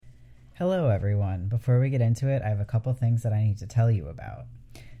Hello everyone. Before we get into it, I have a couple things that I need to tell you about.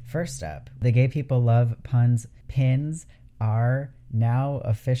 First up, the Gay People Love Puns pins are now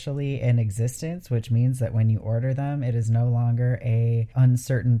officially in existence, which means that when you order them, it is no longer a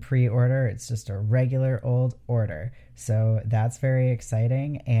uncertain pre-order. It's just a regular old order. So that's very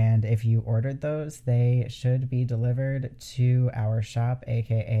exciting. And if you ordered those, they should be delivered to our shop,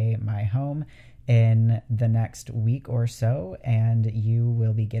 aka my home, in the next week or so, and you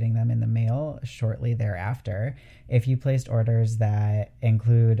will be getting them in the mail shortly thereafter. If you placed orders that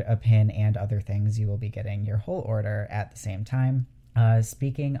include a pin and other things, you will be getting your whole order at the same time.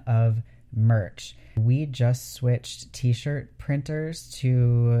 Speaking of merch, we just switched t-shirt printers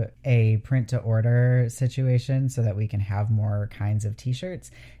to a print-to-order situation so that we can have more kinds of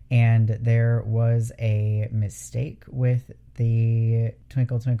t-shirts, and there was a mistake with the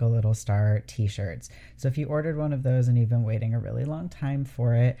Twinkle Twinkle Little Star t-shirts. So if you ordered one of those and you've been waiting a really long time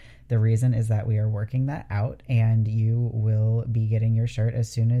for it, the reason is that we are working that out, and you will be getting your shirt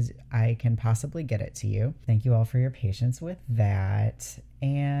as soon as I can possibly get it to you. Thank you all for your patience with that.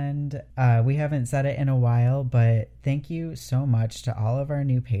 And we haven't said it in a while, but thank you so much to all of our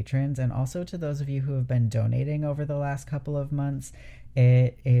new patrons, and also to those of you who have been donating over the last couple of months.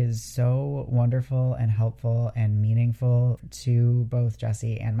 It is so wonderful and helpful and meaningful to both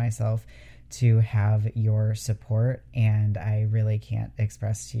Jesse and myself to have your support, and I really can't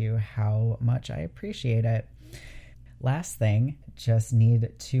express to you how much I appreciate it. Last thing, just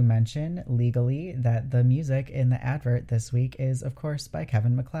need to mention legally that the music in the advert this week is, of course, by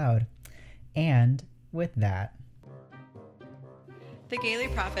Kevin MacLeod. And with that, The Gaily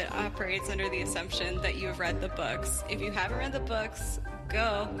Prophet operates under the assumption that you have read the books. If you haven't read the books,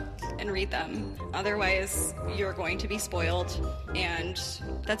 go and read them. Otherwise, you're going to be spoiled, and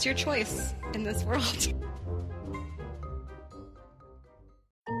that's your choice in this world.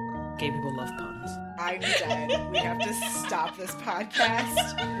 Gay people love puns. I'm dead. We have to stop this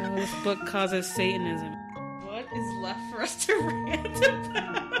podcast. This book causes Satanism. What is left for us to rant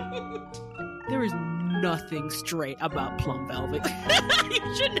about? There is nothing straight about Plum Velvet.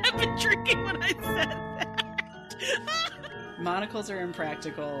 You shouldn't have been drinking when I said that. Monocles are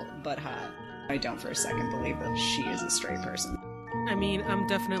impractical, but hot. I don't for a second believe that she is a straight person. I mean, I'm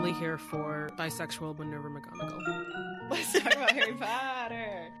definitely here for bisexual Minerva McGonagall. Let's talk about Harry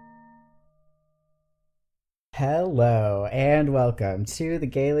Potter. hello and welcome to The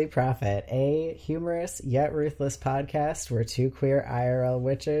Gaily Prophet, a humorous yet ruthless podcast where two queer IRL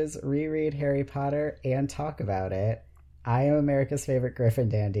witches reread Harry Potter and talk about it. I am America's favorite Griffin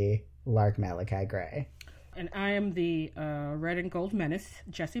dandy, Lark Malachi Gray. And I am the red and gold menace,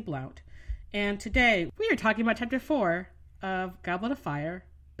 Jessie Blount. And today we are talking about Chapter 4 of Goblet of Fire,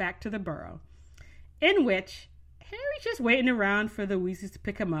 Back to the Burrow, in which Harry's just waiting around for the Weasleys to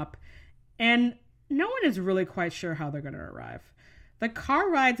pick him up, and no one is really quite sure how they're going to arrive. The car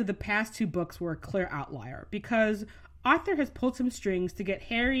rides of the past two books were a clear outlier, because Arthur has pulled some strings to get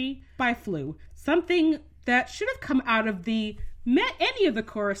Harry by flu, something that should have come out of any of the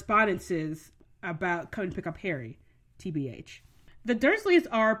correspondences about coming to pick up Harry, TBH. The Dursleys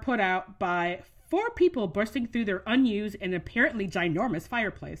are put out by 4 people bursting through their unused and apparently ginormous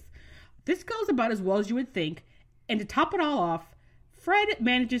fireplace. This goes about as well as you would think, and to top it all off, Fred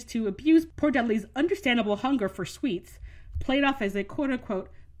manages to abuse poor Dudley's understandable hunger for sweets, played off as a quote-unquote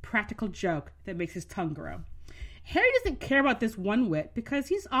practical joke that makes his tongue grow. Harry doesn't care about this one whit because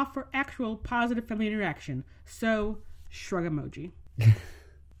he's off for actual positive family interaction, so shrug emoji.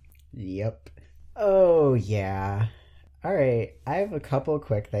 Yep. Oh, yeah. All right, I have a couple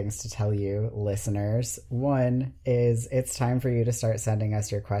quick things to tell you, listeners. One is it's time for you to start sending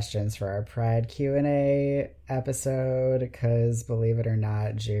us your questions for our Pride Q&A episode, because believe it or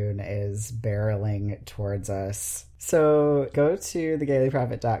not, June is barreling towards us. So go to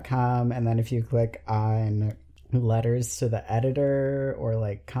thegailyprophet.com, and then if you click on letters to the editor or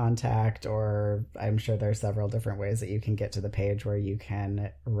like contact, or I'm sure there's several different ways that you can get to the page where you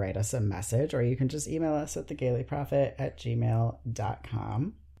can write us a message, or you can just email us at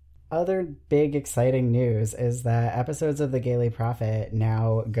thegailyprophet@gmail.com. Other big exciting news is that episodes of The Gaily Prophet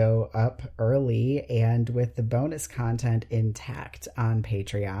now go up early and with the bonus content intact on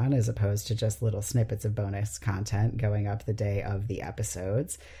Patreon, as opposed to just little snippets of bonus content going up the day of the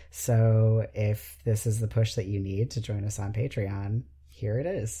episodes. So if this is the push that you need to join us on Patreon, here it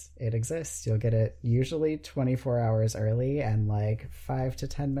is. It exists. You'll get it usually 24 hours early and like 5 to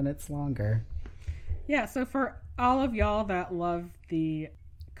 10 minutes longer. Yeah, so for all of y'all that love the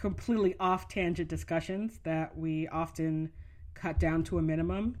completely off-tangent discussions that we often cut down to a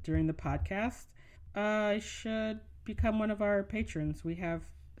minimum during the podcast, should become one of our patrons. We have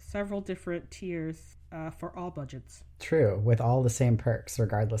several different tiers for all budgets. True, with all the same perks,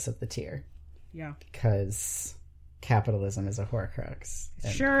 regardless of the tier. Yeah. Because capitalism is a horcrux.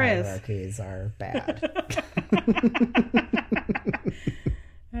 And sure is. Hierarchies are bad.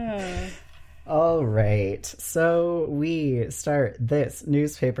 All right. So we start this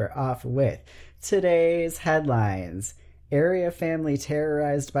newspaper off with today's headlines. Area family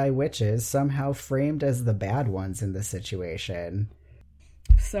terrorized by witches, somehow framed as the bad ones in the situation.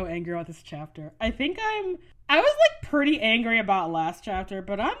 So angry about this chapter. I was like pretty angry about last chapter,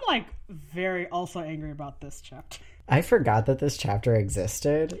 but I'm like very also angry about this chapter. I forgot that this chapter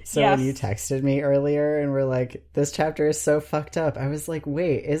existed. So yes. When you texted me earlier and were like, this chapter is so fucked up, I was like,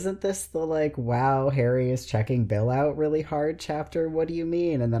 wait, isn't this the like, wow, Harry is checking Bill out really hard chapter? What do you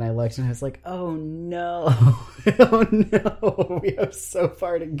mean? And then I looked and I was like, oh no. Oh no. We have so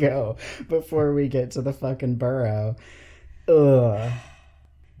far to go before we get to the fucking burrow. Ugh.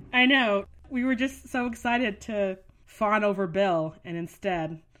 I know. We were just so excited to fawn over Bill, and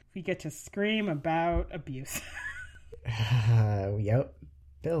instead we get to scream about abuse. Yep.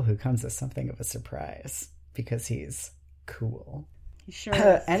 Bill, who comes as something of a surprise because he's cool. He sure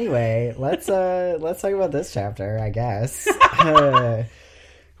is. Anyway, let's talk about this chapter, I guess.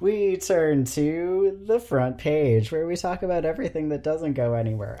 We turn to the front page where we talk about everything that doesn't go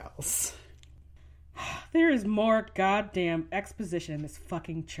anywhere else. There is more goddamn exposition in this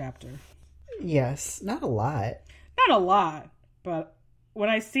fucking chapter. Yes, not a lot. Not a lot, but when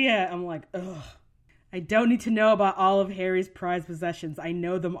I see it, I'm like, ugh. I don't need to know about all of Harry's prized possessions. I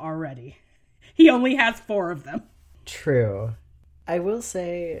know them already. He only has 4 of them. True. I will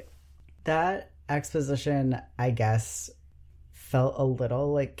say that exposition, I guess, felt a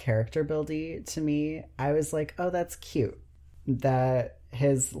little like character buildy to me. I was like, oh, that's cute. That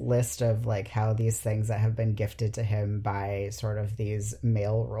his list of like how these things that have been gifted to him by sort of these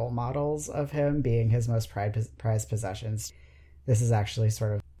male role models of him being his most prized possessions. This is actually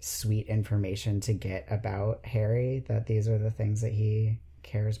sort of sweet information to get about Harry, that these are the things that he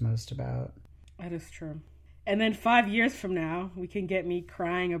cares most about. That is true. And then 5 years from now, we can get me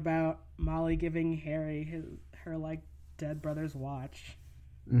crying about Molly giving Harry her like dead brother's watch.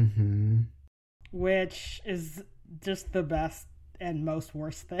 Mm-hmm. Which is just the best and most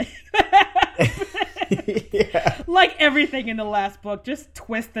worst thing. Yeah. Like everything in the last book, just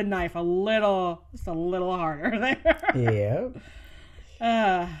twist the knife a little harder there. Yep.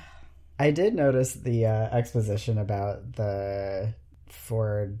 I did notice the exposition about the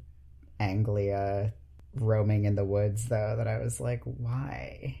Ford Anglia roaming in the woods, though, that I was like,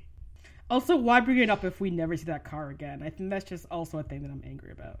 why? Also, why bring it up if we never see that car again? I think that's just also a thing that I'm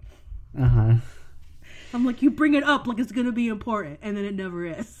angry about. Uh-huh. I'm like, you bring it up like it's going to be important, and then it never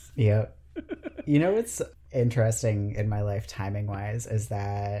is. Yep. You know what's interesting in my life timing-wise is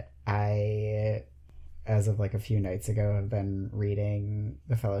that I, as of like a few nights ago, have been reading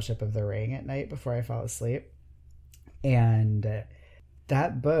The Fellowship of the Ring at night before I fall asleep. And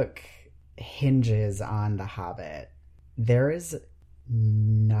that book hinges on The Hobbit. There is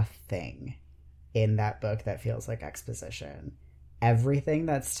nothing in that book that feels like exposition. Everything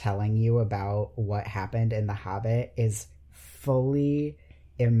that's telling you about what happened in The Hobbit is fully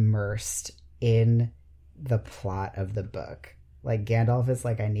immersed in the plot of the book. Like, Gandalf is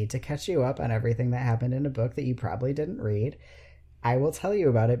like, I need to catch you up on everything that happened in a book that you probably didn't read. I will tell you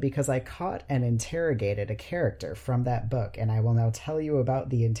about it because I caught and interrogated a character from that book, and I will now tell you about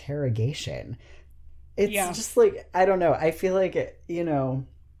the interrogation. It's just like, I don't know. I feel like, you know,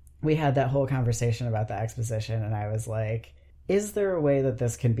 we had that whole conversation about the exposition, and I was like, is there a way that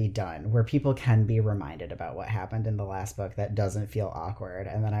this can be done where people can be reminded about what happened in the last book that doesn't feel awkward?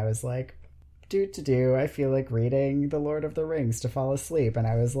 And then I was like, I feel like reading The Lord of the Rings to fall asleep. And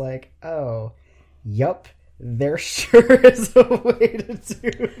I was like, oh, yup, there sure is a way to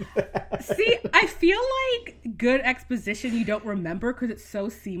do that. See, I feel like good exposition you don't remember because it's so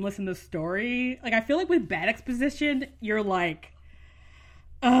seamless in the story. Like, I feel like with bad exposition, you're like,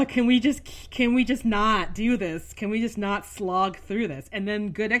 can we just not do this? Can we just not slog through this? And then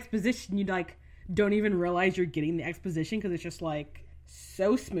good exposition, you like don't even realize you're getting the exposition because it's just like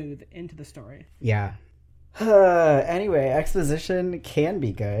so smooth into the story. Yeah. Anyway, exposition can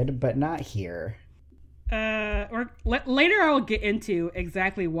be good, but not here. Later I will get into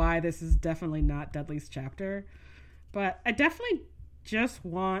exactly why this is definitely not Dudley's chapter. But I definitely just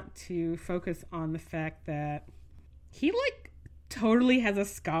want to focus on the fact that he like totally has a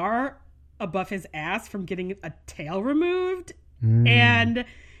scar above his ass from getting a tail removed. And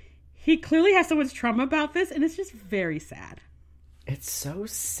he clearly has so much trauma about this, and it's just very sad. It's so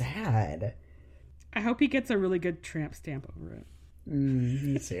sad. I hope he gets a really good tramp stamp over it.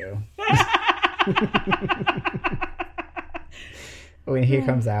 Me too. When he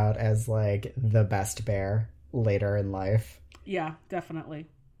comes out as, like, the best bear later in life. Yeah, definitely.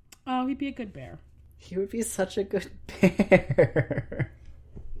 Oh, he'd be a good bear. He would be such a good bear.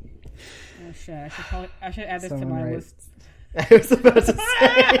 Oh, shit. I should add this to my list. I was about to say.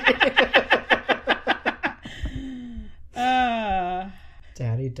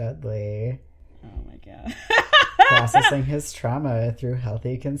 Daddy Dudley. Oh, my God. Processing his trauma through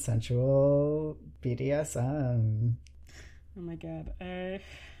healthy, consensual BDSM. Oh my God. I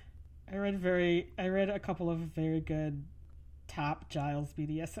read a couple of very good top Giles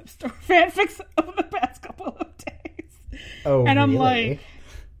BDSM story fanfics over the past couple of days. Oh, and I'm really? like,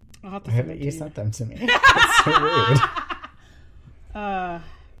 I'll have to send you sent them to me. That's so rude.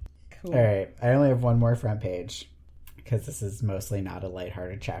 Cool. All right. I only have one more front page because this is mostly not a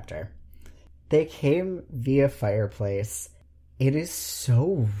lighthearted chapter. They came via fireplace. It is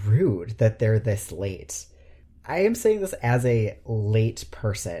so rude that they're this late. I am saying this as a late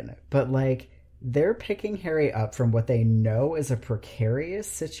person, but, like, they're picking Harry up from what they know is a precarious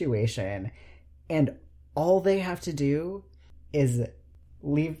situation, and all they have to do is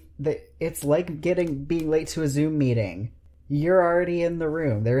leave. It's like being late to a Zoom meeting. You're already in the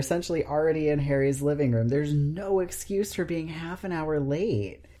room. They're essentially already in Harry's living room. There's no excuse for being half an hour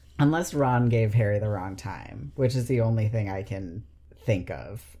late. Unless Ron gave Harry the wrong time, which is the only thing I can think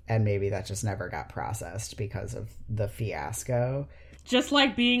of. And maybe that just never got processed because of the fiasco. Just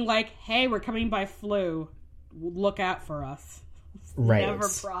like being like, hey, we're coming by flu. Look out for us. Right. Never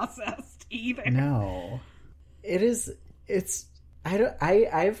processed either. No. I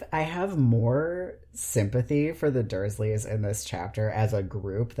have more sympathy for the Dursleys in this chapter as a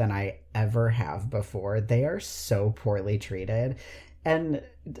group than I ever have before. They are so poorly treated. And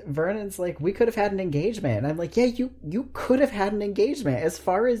Vernon's like, we could have had an engagement. And I'm like, yeah, you could have had an engagement. As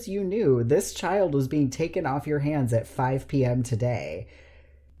far as you knew, this child was being taken off your hands at 5 p.m. today.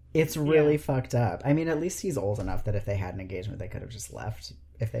 It's really fucked up. I mean, at least he's old enough that if they had an engagement, they could have just left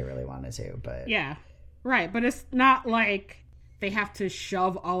if they really wanted to. But yeah, right. But it's not like they have to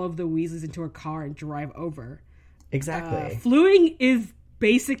shove all of the Weasleys into a car and drive over. Exactly. Fluing is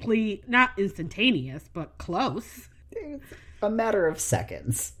basically not instantaneous, but close. It's a matter of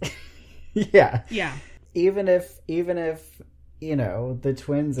seconds. Yeah. Yeah. Even if, you know, the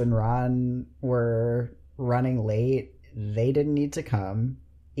twins and Ron were running late, they didn't need to come.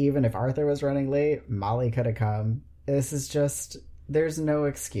 Even if Arthur was running late, Molly could have come. This is just, there's no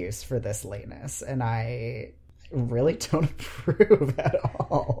excuse for this lateness. And I really don't approve at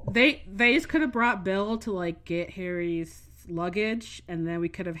all. They just could have brought Bill to, like, get Harry's luggage, and then we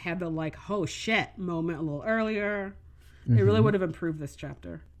could have had the, like, oh shit moment a little earlier. It really would have improved this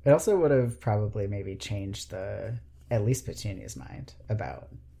chapter. It also would have probably maybe changed at least Petunia's mind about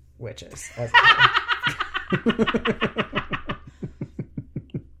witches.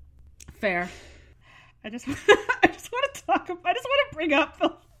 Fair. I just want to bring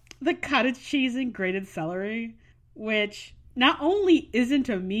up the cottage cheese and grated celery, which not only isn't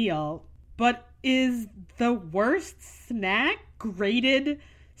a meal, but is the worst snack. Grated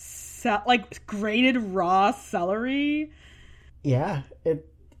raw celery. Yeah,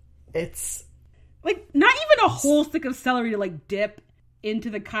 it's like not even a whole stick of celery to, like, dip into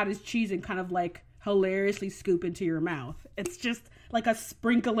the cottage cheese and kind of, like, hilariously scoop into your mouth. It's just like a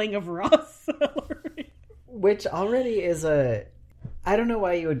sprinkling of raw celery. Which already is I don't know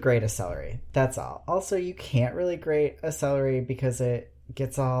why you would grate a celery. That's all. Also, you can't really grate a celery because it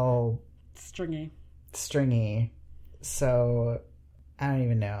gets all stringy. So I don't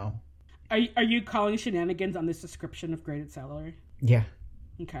even know. Are you calling shenanigans on this description of grated celery? Yeah.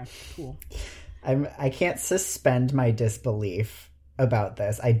 Okay, cool. I can't suspend my disbelief about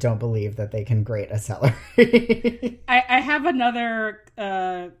this. I don't believe that they can grate a celery. I have another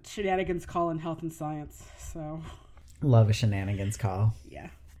shenanigans call in health and science, so. Love a shenanigans call. Yeah.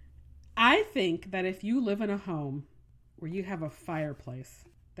 I think that if you live in a home where you have a fireplace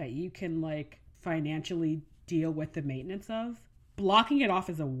that you can, like, financially deal with the maintenance of, blocking it off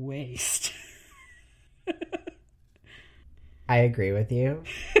is a waste. I agree with you.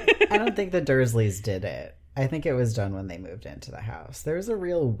 I don't think the Dursleys did it. I think it was done when they moved into the house. There was a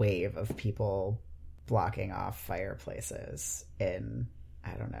real wave of people blocking off fireplaces in,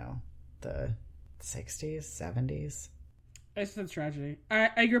 I don't know, the 60s, 70s. It's a tragedy.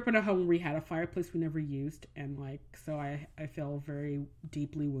 I grew up in a home where we had a fireplace we never used, and, like, so I feel very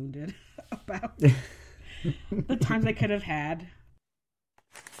deeply wounded about the times I could have had.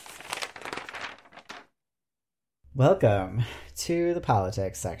 Welcome to the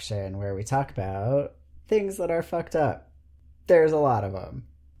politics section where we talk about things that are fucked up. There's a lot of them.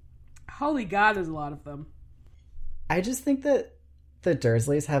 Holy God, there's a lot of them. I just think that the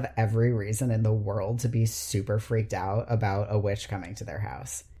Dursleys have every reason in the world to be super freaked out about a witch coming to their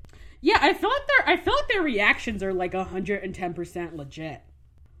house. Yeah, I feel like their reactions are like 110% legit.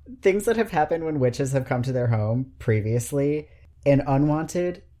 Things that have happened when witches have come to their home previously, an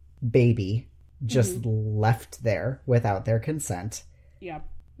unwanted baby just left there without their consent. Yeah.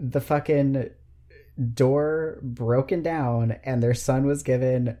 The fucking door broken down and their son was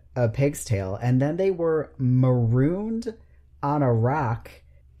given a pig's tail, and then they were marooned on a rock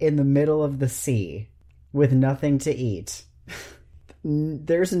in the middle of the sea with nothing to eat.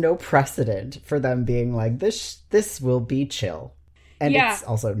 There's no precedent for them being like, this will be chill. And it's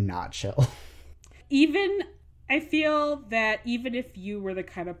also not chill. I feel that even if you were the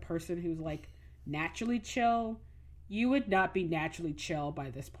kind of person who's like naturally chill, you would not be naturally chill by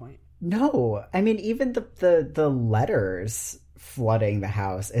this point. No. I mean, even the letters flooding the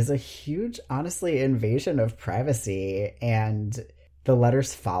house is a huge, honestly, invasion of privacy, and the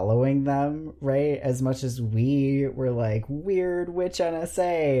letters following them, right? As much as we were like, weird witch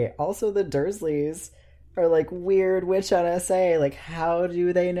NSA, also the Dursleys are like, weird witch NSA. Like, how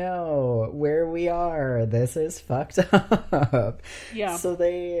do they know where we are? This is fucked up. Yeah. So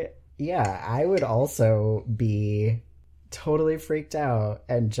I would also be totally freaked out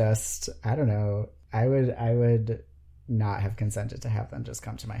and just, I don't know, I would not have consented to have them just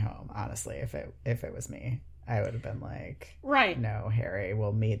come to my home, honestly, if it was me. I would have been like, right, no, Harry,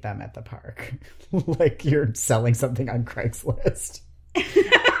 we'll meet them at the park. Like you're selling something on Craigslist.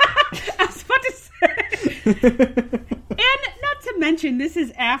 I was about to say. And not to mention, this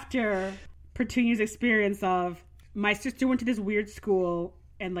is after Petunia's experience of, my sister went to this weird school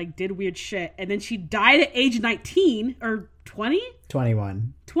and like did weird shit, and then she died at age 19 or 20?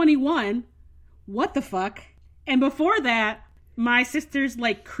 21. What the fuck? And before that, my sister's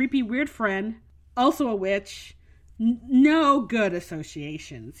like creepy weird friend, also a witch. No good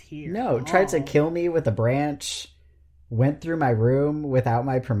associations here. No, tried to kill me with a branch, went through my room without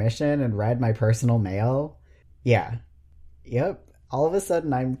my permission and read my personal mail. Yeah. Yep. All of a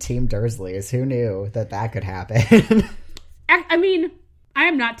sudden I'm Team Dursleys. Who knew that could happen? I mean, I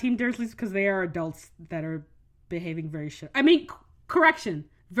am not Team Dursleys because they are adults that are behaving very shit. I mean, correction.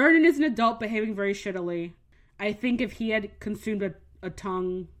 Vernon is an adult behaving very shittily. I think if he had consumed a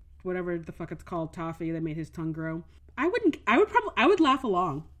tongue, whatever the fuck it's called, toffee that made his tongue grow, I would laugh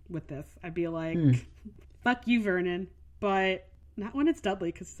along with this. I'd be like, fuck you, Vernon. But not when it's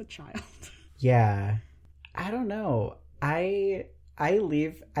Dudley, because it's a child. Yeah. I don't know. I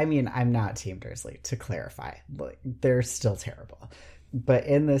mean, I'm not Team Dursley, to clarify. They're still terrible. But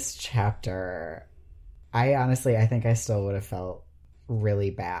in this chapter, I think I still would have felt really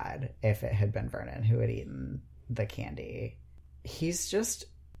bad if it had been Vernon who had eaten the candy. He's just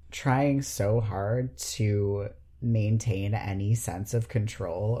trying so hard to maintain any sense of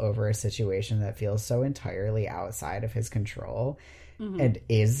control over a situation that feels so entirely outside of his control and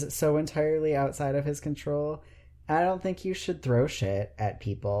is so entirely outside of his control. I don't think you should throw shit at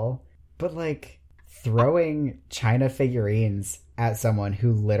people, but like throwing China figurines at someone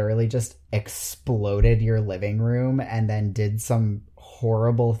who literally just exploded your living room and then did some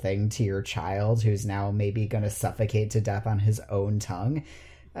horrible thing to your child who's now maybe going to suffocate to death on his own tongue.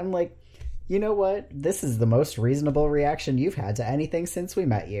 I'm like, you know what? This is the most reasonable reaction you've had to anything since we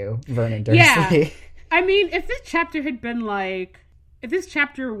met you, Vernon Dursley. Yeah. I mean, if this chapter had been like, if this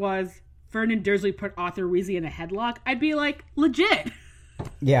chapter was Vernon Dursley put Arthur Weasley in a headlock, I'd be like, legit.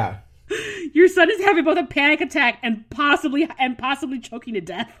 Yeah. Your son is having both a panic attack and possibly choking to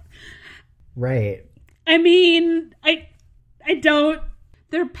death. Right. I mean, I don't.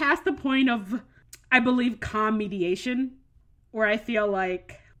 They're past the point of, I believe, calm mediation, where I feel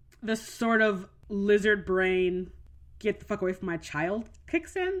like the sort of lizard brain, get the fuck away from my child,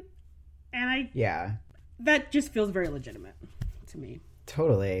 kicks in, and that just feels very legitimate to me.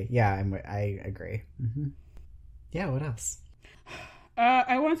 Totally. Yeah, I agree. Mm-hmm. Yeah. What else?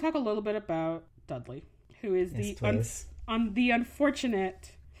 I want to talk a little bit about Dudley, who is the unfortunate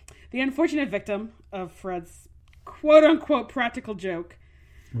victim of Fred's quote unquote practical joke,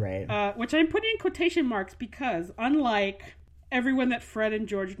 right? Which I'm putting in quotation marks because, unlike everyone that Fred and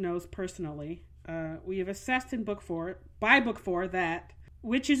George knows personally, we have assessed in book 4 that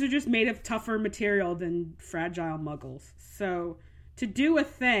witches are just made of tougher material than fragile muggles. So to do a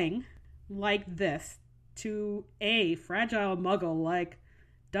thing like this to a fragile muggle like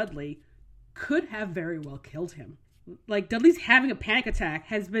Dudley could have very well killed him. Like, Dudley's having a panic attack,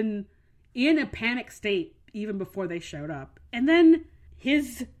 has been in a panic state even before they showed up. And then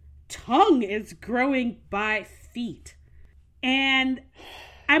his tongue is growing by feet. And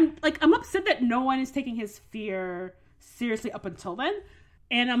I'm upset that no one is taking his fear seriously up until then.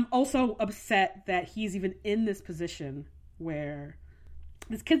 And I'm also upset that he's even in this position where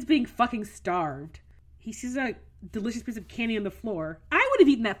this kid's being fucking starved. He sees a delicious piece of candy on the floor. I would have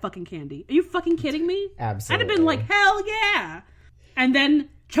eaten that fucking candy. Are you fucking kidding me? Absolutely. I'd have been like, hell yeah. And then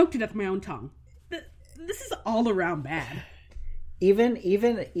choked to death with my own tongue. This is all around bad. Even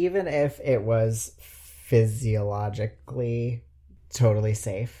if it was physiologically totally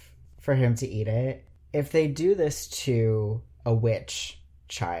safe for him to eat it, if they do this to a witch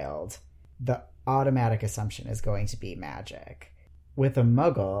child, the automatic assumption is going to be magic. With a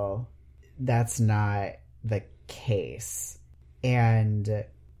muggle, that's not the case. And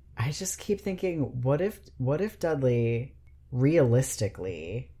I just keep thinking, what if Dudley,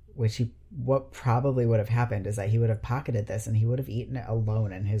 realistically, what probably would have happened is that he would have pocketed this and he would have eaten it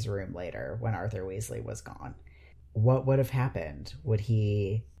alone in his room later when Arthur Weasley was gone. What would have happened? Would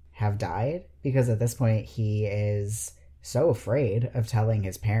he have died? Because at this point he is so afraid of telling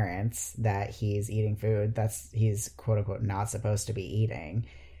his parents that he's eating food he's quote unquote not supposed to be eating.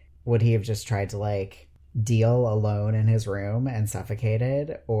 Would he have just tried to like deal alone in his room and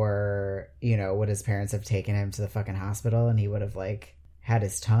suffocated? Or, would his parents have taken him to the fucking hospital and he would have like had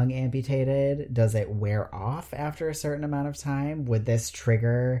his tongue amputated? Does it wear off after a certain amount of time? Would this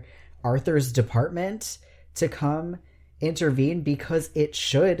trigger Arthur's department to come intervene? Because it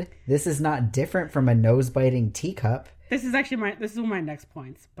should. This is not different from a nose-biting teacup. This is actually this is one of my next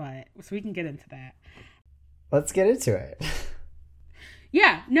points, but so we can get into that. Let's get into it.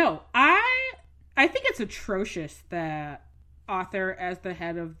 Yeah, no, I think it's atrocious that Arthur, as the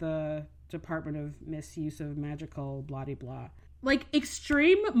head of the Department of Misuse of Magical blah-de-blah, like,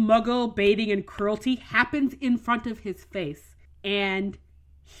 extreme muggle baiting and cruelty happens in front of his face. And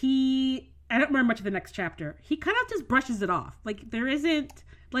I don't remember much of the next chapter. He kind of just brushes it off. Like, there isn't,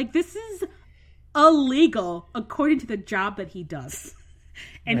 like, this is illegal according to the job that he does.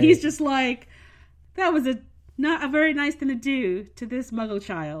 And right. He's just like, that was not a very nice thing to do to this muggle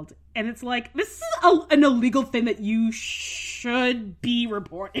child. And it's like, this is an illegal thing that you should be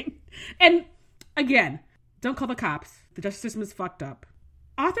reporting. And again, don't call the cops. The justice system is fucked up.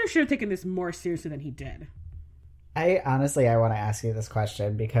 Arthur should have taken this more seriously than he did. I want to ask you this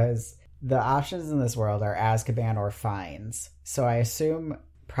question because the options in this world are Azkaban or fines. So I assume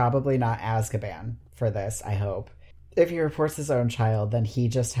probably not Azkaban for this, I hope. If he reports his own child, then he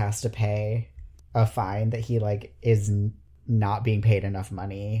just has to pay a fine that he, like, is not being paid enough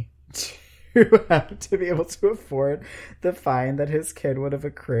money to have to be able to afford the fine that his kid would have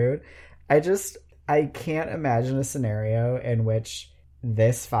accrued. I can't imagine a scenario in which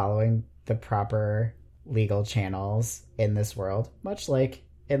this, following the proper legal channels in this world, much like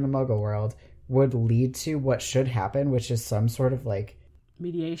in the Muggle world, would lead to what should happen, which is some sort of like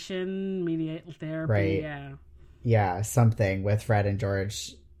mediate therapy, right? Yeah, something with Fred and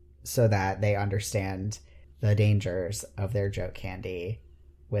George, so that they understand the dangers of their joke candy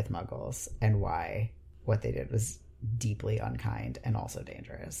with Muggles and why what they did was deeply unkind and also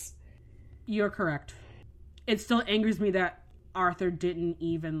dangerous. You're correct. It still angers me that Arthur didn't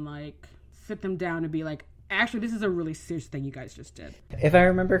even, like, sit them down and be like, actually, this is a really serious thing you guys just did. If I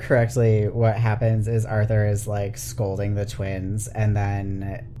remember correctly, what happens is Arthur is, like, scolding the twins and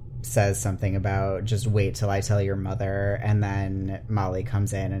then says something about, just wait till I tell your mother, and then Molly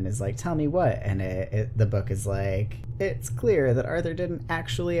comes in and is like, tell me what? And the book is like, it's clear that Arthur didn't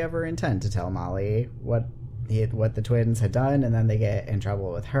actually ever intend to tell Molly what the twins had done, and then they get in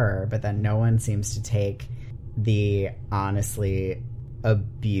trouble with her, but then no one seems to take the honestly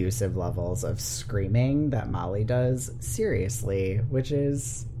abusive levels of screaming that Molly does seriously, which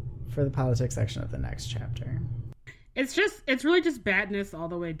is for the politics section of the next chapter. It's really just badness all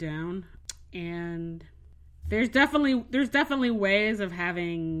the way down, and there's definitely ways of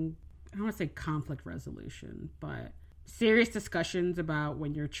having, I don't want to say conflict resolution, but serious discussions about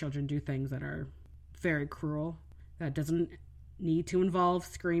when your children do things that are very cruel, that doesn't need to involve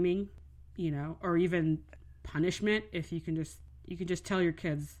screaming, or even punishment. If you can just tell your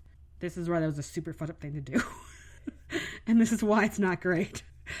kids, this is why that was a super fucked up thing to do. And this is why it's not great.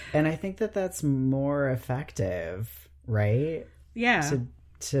 And I think that that's more effective, right? Yeah.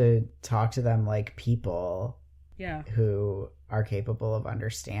 To talk to them like people, yeah, who are capable of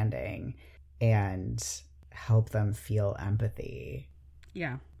understanding and help them feel empathy.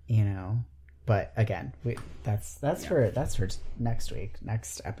 Yeah. But again, that's for next week,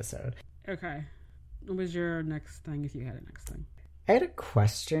 next episode. Okay. What was your next thing, if you had a next thing? I had a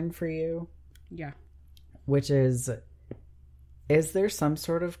question for you. Yeah. Which is there some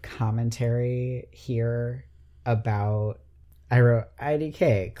sort of commentary here about I wrote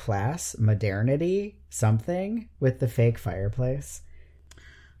IDK, class, modernity, something with the fake fireplace.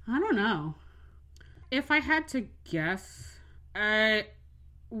 I don't know. If I had to guess,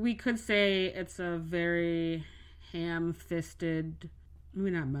 we could say it's a very ham-fisted,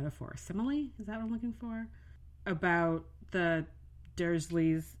 maybe not metaphor, simile? Is that what I'm looking for? About the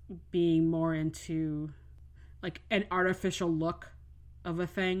Dursleys being more into like an artificial look of a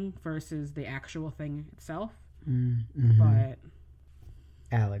thing versus the actual thing itself. Mm-hmm. But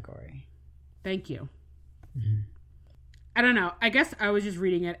allegory. Thank you. Mm-hmm. I don't know. I guess I was just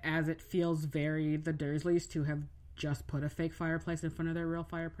reading it as it feels very the Dursleys to have just put a fake fireplace in front of their real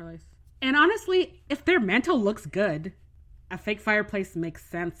fireplace. And honestly, if their mantle looks good, a fake fireplace makes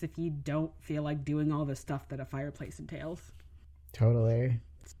sense if you don't feel like doing all the stuff that a fireplace entails. Totally.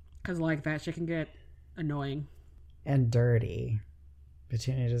 Because like that shit can get annoying. And dirty.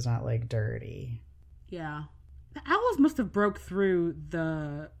 Petunia does not like dirty. Yeah. The owls must have broke through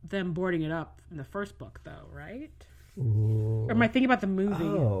them boarding it up in the first book though, right? Ooh. Or am I thinking about the movie?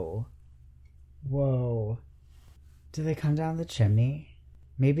 Oh. Whoa. Do they come down the chimney?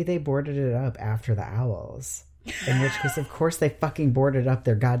 Maybe they boarded it up after the owls. In which case, of course, they fucking boarded up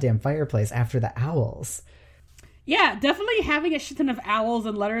their goddamn fireplace after the owls. Yeah, definitely having a shit ton of owls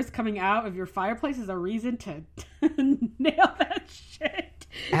and letters coming out of your fireplace is a reason to nail that shit.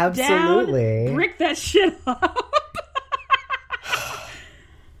 Absolutely. Down, brick that shit up.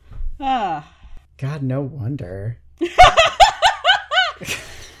 God, no wonder.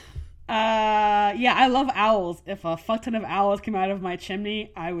 Yeah, I love owls. If a fuck ton of owls came out of my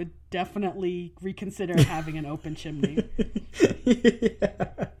chimney, I would definitely reconsider having an open chimney.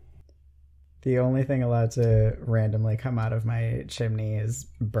 Yeah. The only thing allowed to randomly come out of my chimney is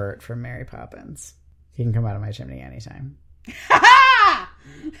Bert from Mary Poppins. He can come out of my chimney anytime. Oh,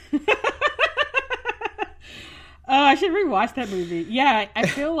 I should rewatch that movie. Yeah, I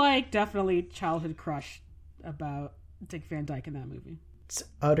feel like definitely childhood crush about Dick Van Dyke in that movie. It's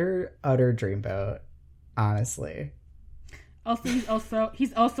utter dreamboat, honestly. Also,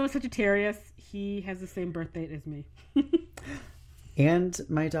 he's also a Sagittarius. He has the same birth date as me. And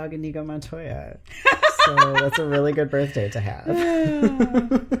my dog Inigo Montoya. So that's a really good birthday to have.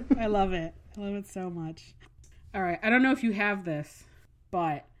 I love it. I love it so much. All right. I don't know if you have this,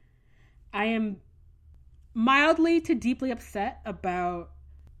 but I am mildly to deeply upset about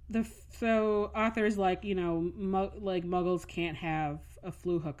so Arthur's like, you know, like Muggles can't have a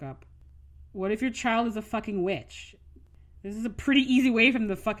flu hookup. What if your child is a fucking witch? This is a pretty easy way for them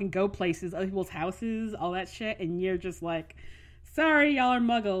to fucking go places, other people's houses, all that shit, and you're just like, sorry, y'all are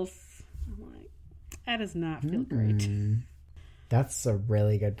Muggles. I'm like, that does not feel great. That's a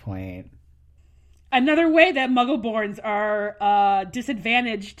really good point. Another way that Muggle-borns are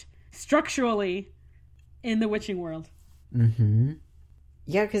disadvantaged structurally in the witching world. Mm-hmm.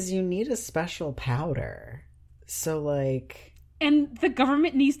 Yeah, because you need a special powder. So, like... And the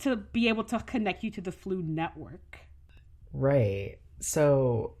government needs to be able to connect you to the flu network. Right.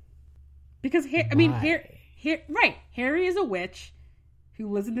 So... Because, Harry is a witch who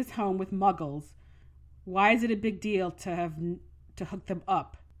lives in this home with Muggles. Why is it a big deal to hook them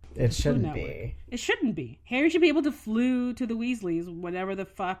up? It shouldn't be. It shouldn't be. Harry should be able to flew to the Weasleys whenever the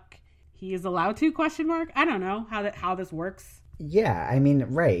fuck he is allowed to, question mark? I don't know how this works. Yeah, I mean,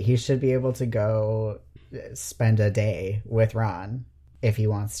 right. He should be able to go spend a day with Ron if he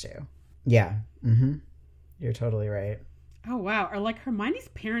wants to. Yeah. Mm-hmm. You're totally right. Oh, wow. Are, like, Hermione's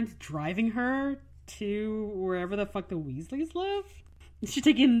parents driving her to wherever the fuck the Weasleys live? Is she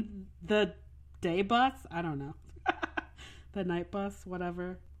taking the day bus? I don't know. The night bus,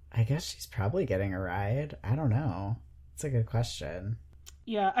 whatever. I guess she's probably getting a ride. I don't know. It's a good question.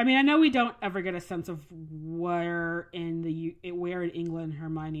 Yeah, I mean, I know we don't ever get a sense of where in England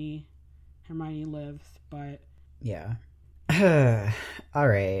Hermione lives, but yeah. All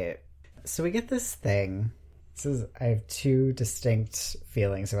right. So we get this thing. I have two distinct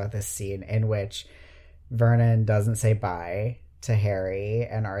feelings about this scene in which Vernon doesn't say bye to Harry,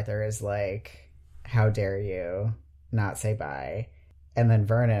 and Arthur is like, "How dare you not say bye?" And then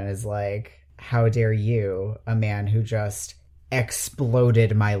Vernon is like, "How dare you, a man who just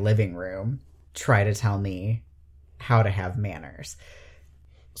exploded my living room, try to tell me how to have manners."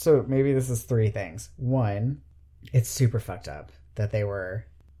 So maybe this is three things. One, it's super fucked up that they were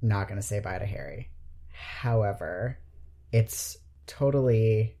not going to say bye to Harry. However, it's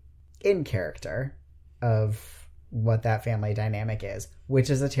totally in character of what that family dynamic is, which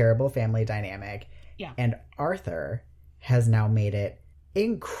is a terrible family dynamic. Yeah. And Arthur has now made it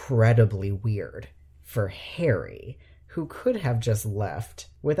incredibly weird for Harry, who could have just left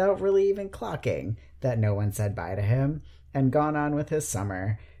without really even clocking that no one said bye to him, and gone on with his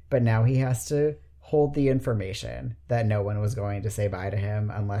summer, but now he has to hold the information that no one was going to say bye to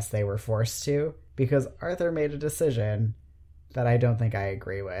him unless they were forced to, because Arthur made a decision that I don't think I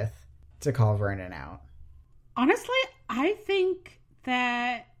agree with, to call Vernon out. Honestly, I think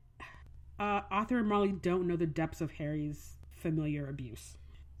that Arthur and Marley don't know the depths of Harry's familiar abuse.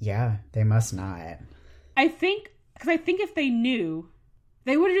 Yeah, they must not. I think if they knew,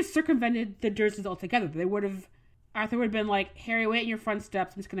 they would have just circumvented the Dursleys altogether. Arthur would have been like, Harry, wait in your front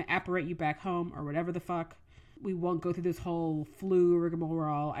steps. I'm just going to apparate you back home, or whatever the fuck. We won't go through this whole flu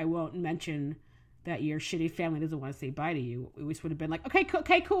rigmarole. I won't mention that your shitty family doesn't want to say bye to you. We just would have been like,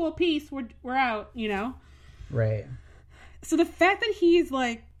 okay, cool, peace. We're out, you know? Right. So the fact that he's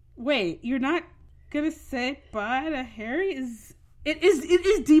like, wait, you're not going to say bye to Harry it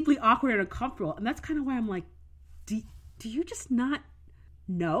is deeply awkward and uncomfortable. And that's kind of why I'm like, do you just not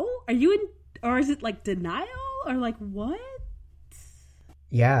know? Are you in, or is it like denial? Or like, what?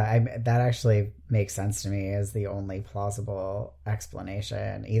 Yeah, that actually makes sense to me as the only plausible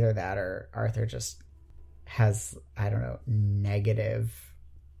explanation. Either that or Arthur just has, I don't know, negative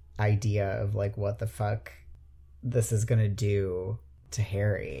idea of like what the fuck this is gonna do to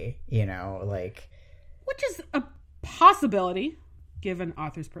Harry, you know, like... Which is a possibility, given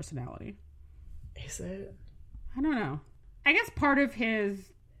Arthur's personality. Is it? I don't know. I guess part of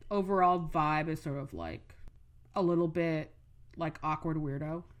his overall vibe is sort of like a little bit like awkward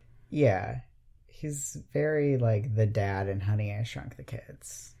weirdo. Yeah. He's very like the dad in Honey, I Shrunk the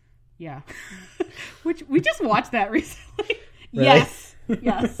Kids. Yeah. Which we just watched that recently. Really?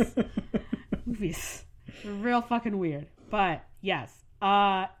 Yes. Movies. Real fucking weird. But yes.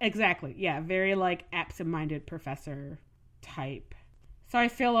 Exactly. Yeah. Very like absent-minded professor type. So I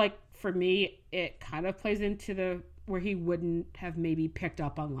feel like for me, it kind of plays into where he wouldn't have maybe picked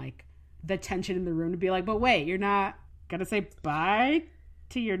up on like the tension in the room to be like, but wait, you're not gonna say bye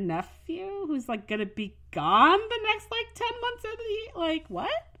to your nephew who's like gonna be gone the next like 10 months of the year? Like,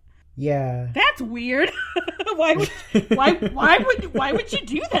 what? Yeah. That's weird. why would you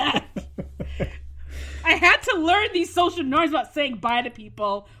do that? I had to learn these social norms about saying bye to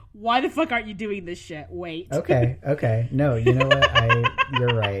people. Why the fuck aren't you doing this shit? Wait. Okay. No, you know what?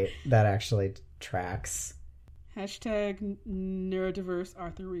 You're right. That actually tracks. Hashtag neurodiverse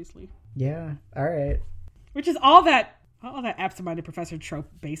Arthur Weasley. Yeah. All right. Which is all that absent-minded professor trope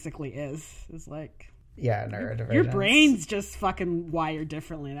basically is like, yeah, neurodivergence. Your brain's just fucking wired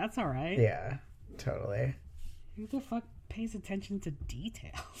differently. That's all right. Yeah, totally. Who the fuck pays attention to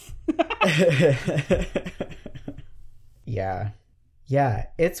details? Yeah,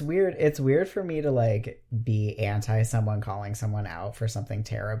 it's weird. It's weird for me to like be anti someone calling someone out for something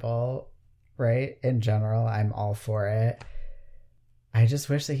terrible, right? In general, I'm all for it. I just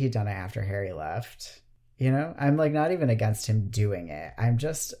wish that he'd done it after Harry left. You know, I'm like not even against him doing it.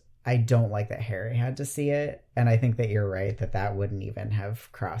 I don't like that Harry had to see it. And I think that you're right that wouldn't even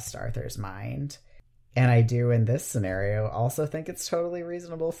have crossed Arthur's mind. And I do in this scenario also think it's totally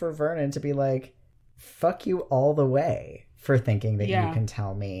reasonable for Vernon to be like, fuck you all the way for thinking that you can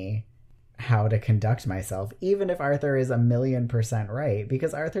tell me how to conduct myself, even if Arthur is 1,000,000% right,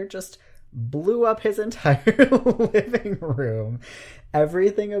 because Arthur just blew up his entire living room.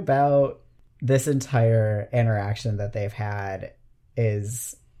 Everything about this entire interaction that they've had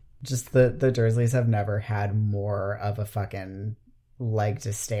is just the Dursleys have never had more of a fucking leg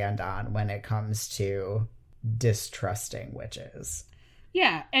to stand on when it comes to distrusting witches.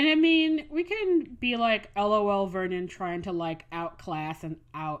 Yeah, and I mean, we can be like, LOL Vernon trying to like outclass and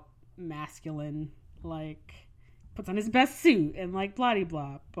out masculine, like puts on his best suit and like blah de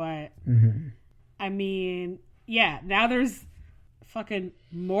blah. But I mean, yeah, now there's fucking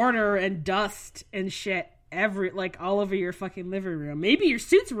mortar and dust and shit all over your fucking living room. Maybe your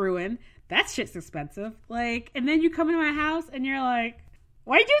suit's ruined. That shit's expensive. Like, and then you come into my house and you're like,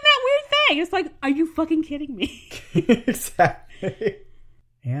 why are you doing that weird thing? It's like, are you fucking kidding me? Exactly.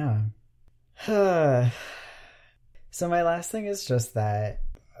 Yeah. So my last thing is just that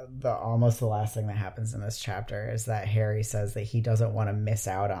almost the last thing that happens in this chapter is that Harry says that he doesn't want to miss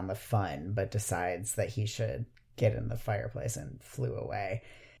out on the fun, but decides that he should get in the fireplace and flew away.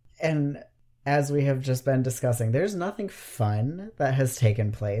 And as we have just been discussing, there's nothing fun that has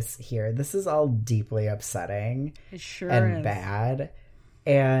taken place here. This is all deeply upsetting. It sure and is. Bad.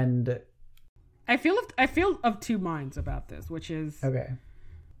 And I feel of two minds about this, which is okay.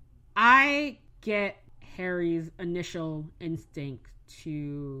 I get Harry's initial instinct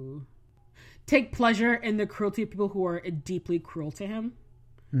to take pleasure in the cruelty of people who are deeply cruel to him.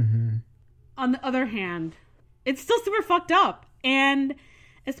 Mm-hmm. On the other hand, it's still super fucked up. And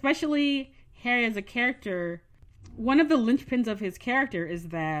especially Harry as a character, one of the linchpins of his character is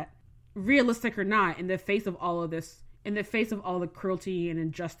that, realistic or not, in the face of all of this, in the face of all the cruelty and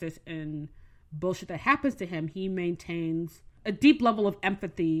injustice and bullshit that happens to him, he maintains a deep level of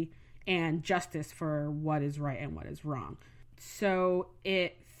empathy and justice for what is right and what is wrong. So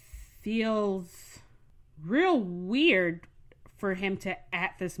it feels real weird for him to,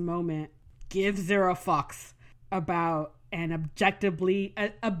 at this moment, give zero fucks about an objectively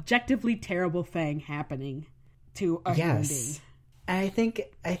terrible thing happening to a human being. I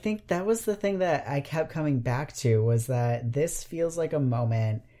think that was the thing that I kept coming back to, was that this feels like a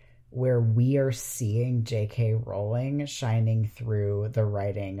moment where we are seeing J.K. Rowling shining through the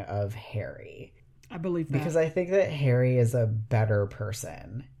writing of Harry. I believe that. Because I think that Harry is a better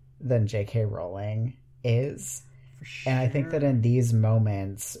person than J.K. Rowling is. For sure. And I think that in these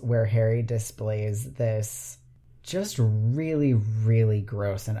moments where Harry displays this just really, really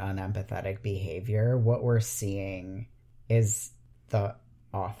gross and unempathetic behavior, what we're seeing is the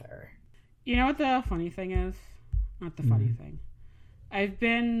author. You know what the funny thing is? Not the funny thing. I've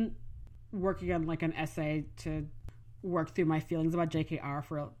been working on like an essay to work through my feelings about JKR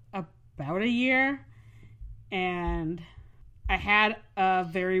for about a year, and I had a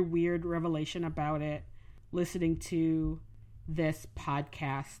very weird revelation about it listening to this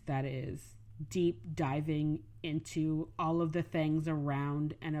podcast that is deep diving into all of the things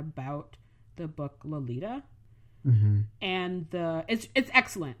around and about the book Lolita. Mm-hmm. And it's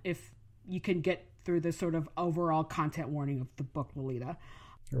excellent if you can get through the sort of overall content warning of the book Lolita.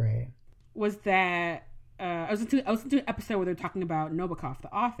 Right. Was that I was listening to an episode where they're talking about Nabokov,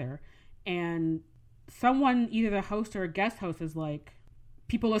 the author, and someone, either the host or a guest host, is like,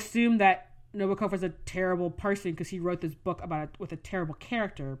 people assume that Nabokov is a terrible person because he wrote this book with a terrible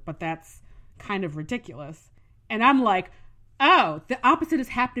character, but that's kind of ridiculous. And I'm like, oh, the opposite is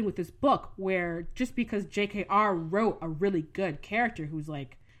happening with this book, where just because JKR wrote a really good character who's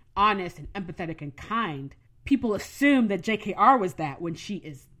like honest and empathetic and kind, people assume that JKR was that when she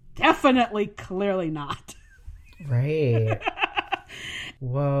is definitely clearly not. Right.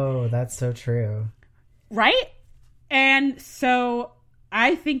 Whoa, that's so true. Right? And so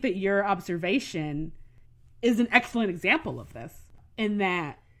I think that your observation is an excellent example of this, in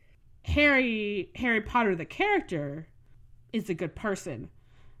that Harry Potter, the character, is a good person.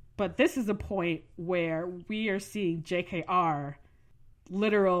 But this is a point where we are seeing JKR,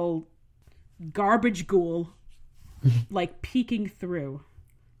 literal garbage ghoul, like peeking through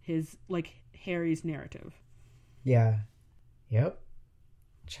his, like, Harry's narrative. Yeah. Yep.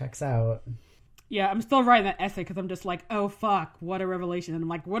 Checks out. Yeah, I'm still writing that essay because I'm just like, oh fuck, what a revelation. And I'm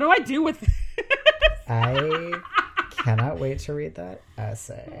like, what do I do with this? I cannot wait to read that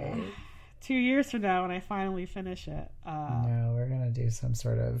essay. 2 years from now when I finally finish it. No, we're gonna do some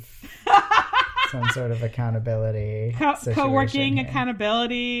sort of accountability, co-working here.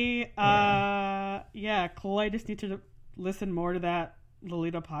 Accountability. Yeah, Cole, I just need to listen more to that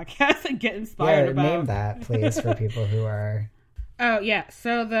Lolita podcast and get inspired about. Name that, please, for people who are. Oh yeah,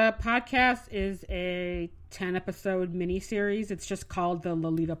 so the podcast is a 10-episode miniseries. It's just called the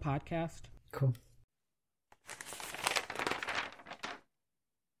Lolita Podcast. Cool.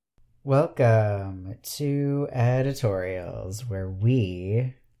 Welcome to Editorials, where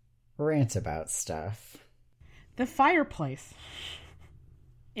we rant about stuff. The fireplace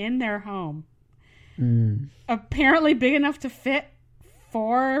in their home. Apparently big enough to fit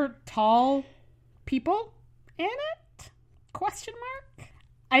 4 tall people in it? Question mark?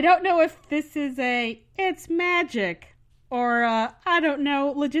 I don't know if this is it's magic, or I don't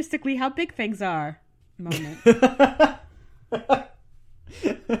know logistically how big things are moment.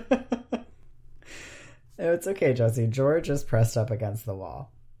 It's okay, Jesse. George is pressed up against the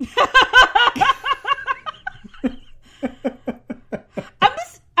wall.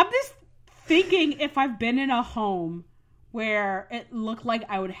 I'm just thinking, if I've been in a home where it looked like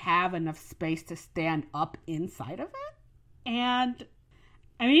I would have enough space to stand up inside of it. And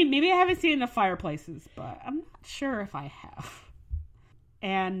I mean, maybe I haven't seen enough fireplaces, but I'm not sure if I have.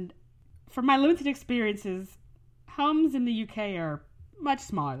 And from my limited experiences, homes in the UK are much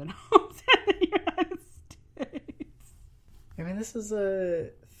smaller than homes in the United States. I mean, this is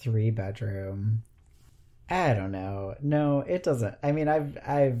a 3-bedroom. I don't know. No, it doesn't. I mean,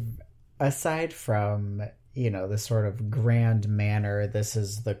 I've aside from, the sort of grand manner, this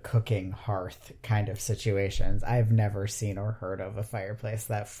is the cooking hearth kind of situations, I've never seen or heard of a fireplace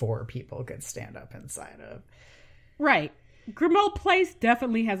that 4 people could stand up inside of. Right. Grimaud Place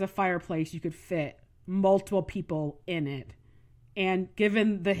definitely has a fireplace you could fit multiple people in it. And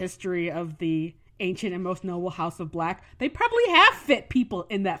given the history of the ancient and most noble House of Black, they probably have fit people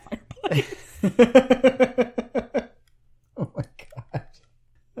in that fireplace. Oh my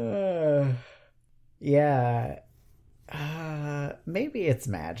god. Yeah. Maybe it's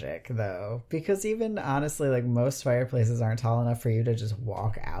magic though, because even honestly, like most fireplaces aren't tall enough for you to just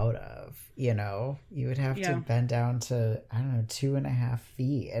walk out of. You know, you would have to bend down to, I don't know, 2.5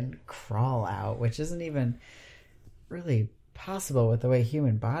 feet and crawl out, which isn't even really possible with the way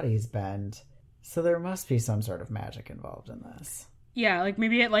human bodies bend. So there must be some sort of magic involved in this. Yeah, like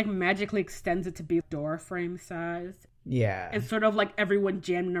maybe it like magically extends it to be door frame size. Yeah. It's sort of like everyone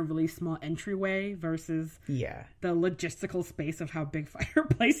jammed in a really small entryway versus the logistical space of how big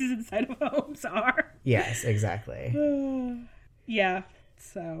fireplaces inside of homes are. Yes, exactly. Yeah,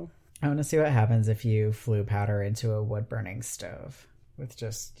 so. I want to see what happens if you flue powder into a wood-burning stove with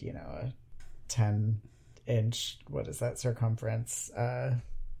just, you know, a 10-inch, what is that, circumference,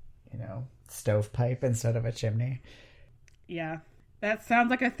 you know, stovepipe instead of a chimney. Yeah. That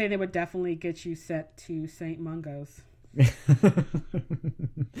sounds like a thing that would definitely get you set to St. Mungo's.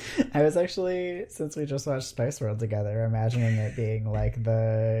 I was actually, since we just watched Spice World together, imagining it being like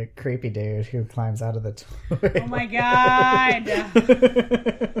the creepy dude who climbs out of the toilet. Oh my god!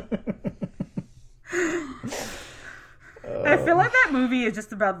 I feel like that movie is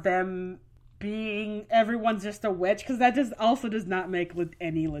just about them being, everyone's just a witch, because that just also does not make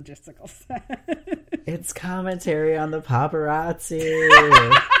any logistical sense. It's commentary on the paparazzi.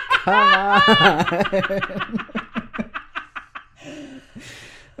 Come on.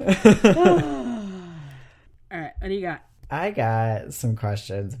 All right, what do you got? I got some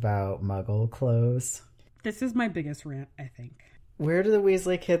questions about Muggle clothes. This is my biggest rant, I think. Where do the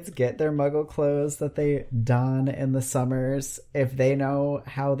Weasley kids get their Muggle clothes that they don in the summers? If they know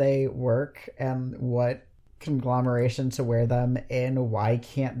how they work and what conglomeration to wear them in, why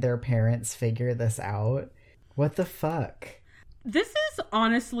can't their parents figure this out? What the fuck? This is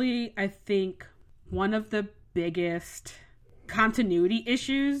honestly, I think, one of the biggest continuity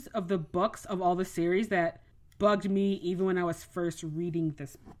issues of the books of all the series that bugged me even when I was first reading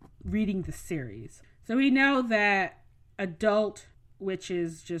the series. So we know that adult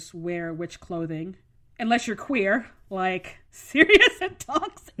witches just wear witch clothing, unless you're queer, like Sirius and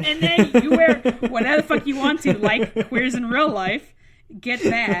Tonks, and then you wear whatever the fuck you want to, like queers in real life. Get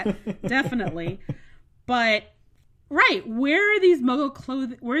that, definitely. But right, where are these Muggle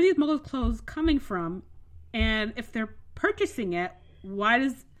clothes coming from? And if they're purchasing it,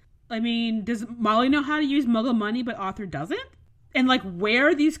 does Molly know how to use Muggle money but Arthur doesn't? And like, where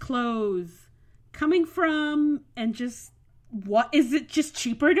are these clothes coming from? And just, what is it, just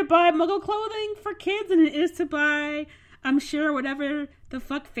cheaper to buy Muggle clothing for kids than it is to buy, I'm sure, whatever the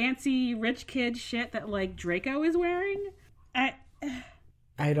fuck fancy rich kid shit that like Draco is wearing? I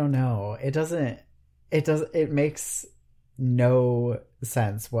don't know. It makes no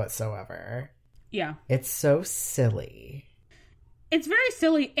sense whatsoever. Yeah. It's so silly. It's very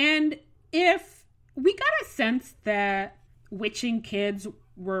silly. And if we got a sense that witching kids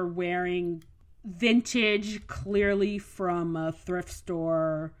were wearing vintage, clearly from a thrift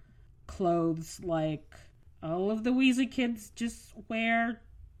store clothes, like all of the Weasley kids just wear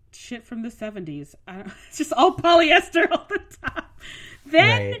shit from the 70s. It's just all polyester all the time.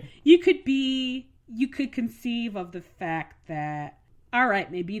 Then right. You could conceive of the fact that, all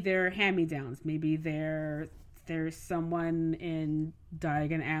right, maybe they're hand-me-downs. Maybe there's someone in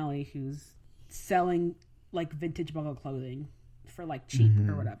Diagon Alley who's selling like vintage Muggle clothing for like cheap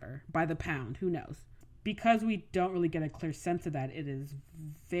or whatever by the pound. Who knows? Because we don't really get a clear sense of that, it is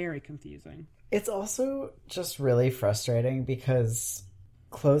very confusing. It's also just really frustrating because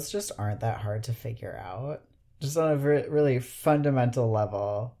clothes just aren't that hard to figure out. Just on a really fundamental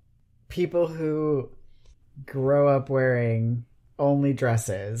level, people who grow up wearing only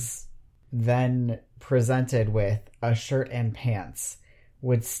dresses, then presented with a shirt and pants,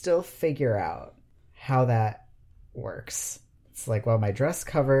 would still figure out how that works. It's like, well, my dress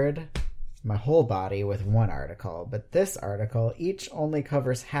covered my whole body with one article, but this article each only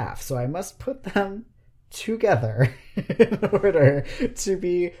covers half, so I must put them together in order to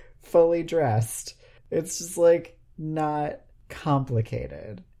be fully dressed. It's just like not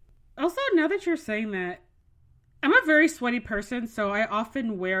complicated. Also, now that you're saying that, I'm a very sweaty person, so I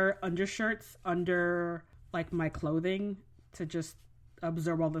often wear undershirts under like my clothing to just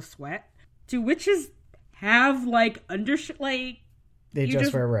absorb all the sweat. Do witches have like undershirt? Like they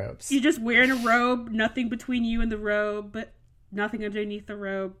just wear robes. You just wearing a robe, nothing between you and the robe, but nothing underneath the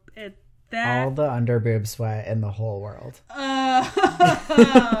robe. All the underboob sweat in the whole world.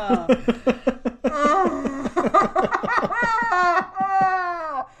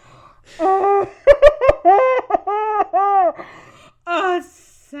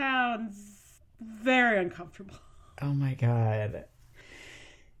 Sounds very uncomfortable. Oh my god.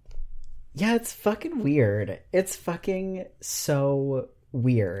 Yeah, it's fucking weird. It's fucking so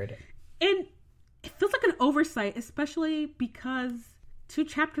weird. And it feels like an oversight, especially because 2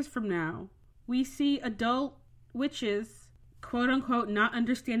 chapters from now, we see adult witches, quote unquote, not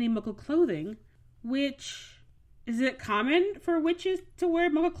understanding Muggle clothing, which, is it common for witches to wear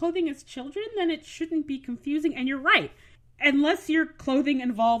Muggle clothing as children? Then it shouldn't be confusing. And you're right. Unless your clothing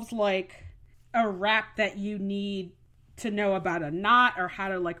involves, like, a wrap that you need to know about a knot or how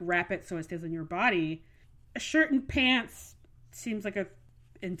to, like, wrap it so it stays on your body, a shirt and pants seems like a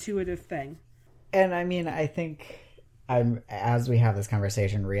intuitive thing. And I mean, I think I'm, as we have this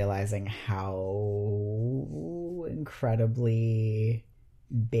conversation, realizing how incredibly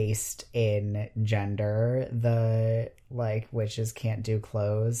based in gender the, like, witches can't do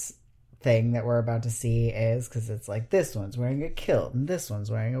clothes thing that we're about to see is, because it's like, this one's wearing a kilt and this one's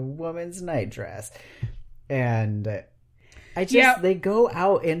wearing a woman's nightdress. And I just, they go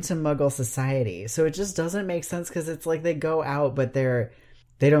out into Muggle society. So it just doesn't make sense, because it's like they go out, but they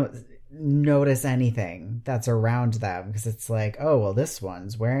don't notice anything that's around them, because it's like, oh, well, this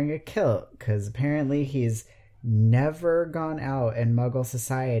one's wearing a kilt because apparently he's never gone out in Muggle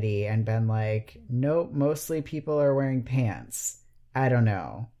society and been like, nope, mostly people are wearing pants. I don't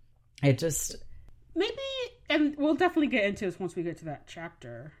know. It just... Maybe, and we'll definitely get into this once we get to that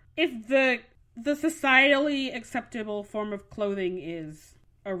chapter, if the societally acceptable form of clothing is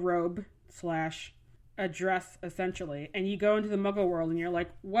a robe / a dress, essentially, and you go into the Muggle world and you're like,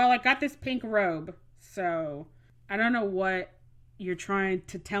 well, I got this pink robe, so I don't know what you're trying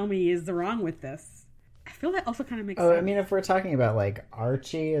to tell me is wrong with this. I feel that also kind of makes sense. I mean, if we're talking about, like,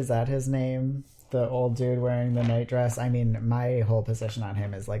 Archie, is that his name? The old dude wearing the nightdress? I mean, my whole position on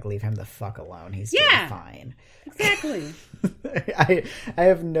him is, like, leave him the fuck alone. He's doing fine. Exactly. I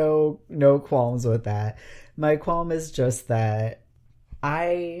have no qualms with that. My qualm is just that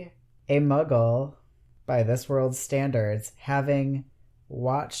a Muggle, by this world's standards, having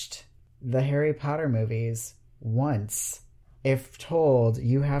watched the Harry Potter movies once, if told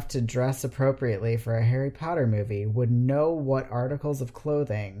you have to dress appropriately for a Harry Potter movie, would know what articles of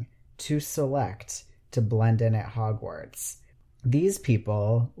clothing to select to blend in at Hogwarts. These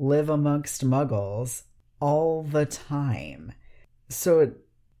people live amongst Muggles all the time. So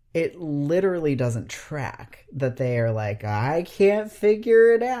it literally doesn't track that they are like, I can't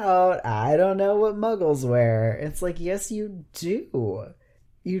figure it out. I don't know what Muggles wear. It's like, yes, you do.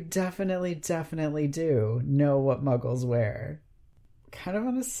 You definitely do know what Muggles wear. Kind of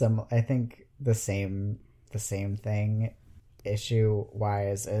on a similar, I think the same thing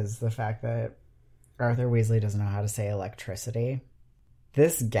issue-wise is the fact that Arthur Weasley doesn't know how to say electricity.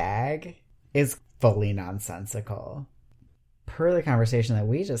 This gag is fully nonsensical. Per the conversation that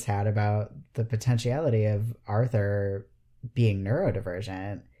we just had about the potentiality of Arthur being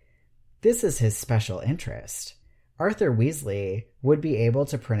neurodivergent, this is his special interest. Arthur Weasley would be able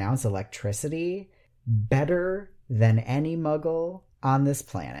to pronounce electricity better than any Muggle on this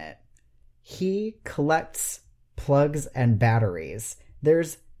planet. He collects plugs and batteries.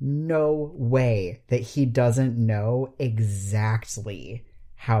 There's no way that he doesn't know exactly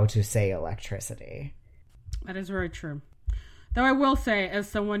how to say electricity. That is very true. Though I will say, as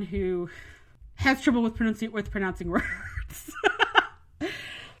someone who has trouble with pronouncing words,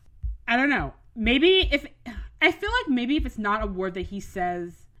 I don't know. I feel like maybe if it's not a word that he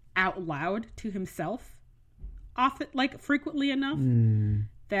says out loud to himself, often, like, frequently enough,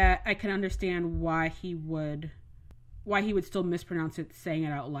 that I can understand why he would still mispronounce it, saying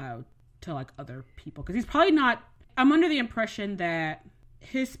it out loud to, like, other people. Because he's probably not... I'm under the impression that,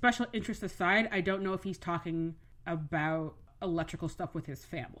 his special interest aside, I don't know if he's talking about electrical stuff with his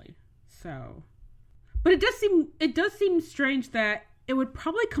family. So... But it does seem strange that it would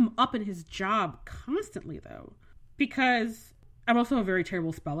probably come up in his job constantly, though. Because I'm also a very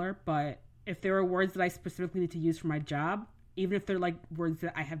terrible speller, but if there are words that I specifically need to use for my job, even if they're, like, words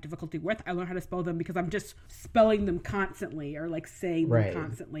that I have difficulty with, I learn how to spell them because I'm just spelling them constantly, or, like, saying them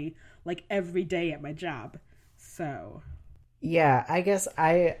constantly, like, every day at my job. So... Yeah, I guess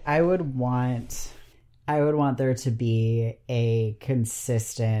I would want there to be a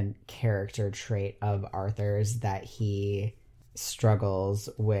consistent character trait of Arthur's, that he struggles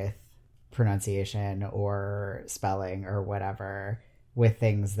with pronunciation or spelling or whatever with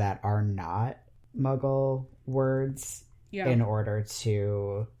things that are not Muggle words, in order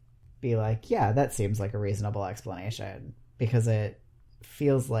to be like, yeah, that seems like a reasonable explanation, because it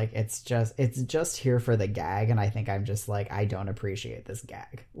feels like it's just here for the gag, and I think I'm just like, I don't appreciate this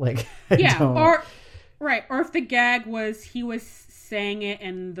gag. Like, or if the gag was he was saying it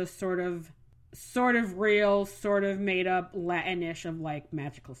in the sort of sort of real, sort of made up Latinish of like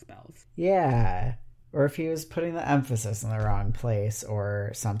magical spells. Yeah. Or if he was putting the emphasis in the wrong place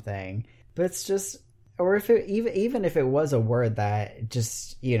or something. But it's just, or if it, even if it was a word that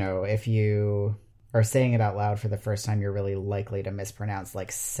just, you know, if you are saying it out loud for the first time, you're really likely to mispronounce,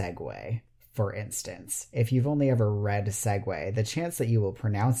 like segue, for instance. If you've only ever read segue, the chance that you will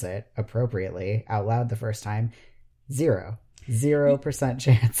pronounce it appropriately out loud the first time, 0%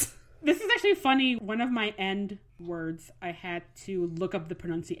 chance. This is actually funny. One of my end words, I had to look up the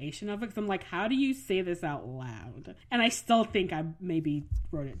pronunciation of it because I'm like, how do you say this out loud? And I still think I maybe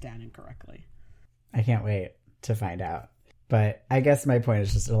wrote it down incorrectly. I can't wait to find out. But I guess my point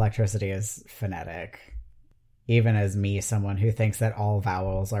is just electricity is phonetic. Even as me, someone who thinks that all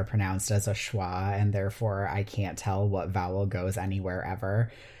vowels are pronounced as a schwa, and therefore I can't tell what vowel goes anywhere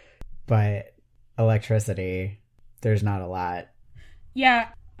ever. But electricity, there's not a lot. Yeah,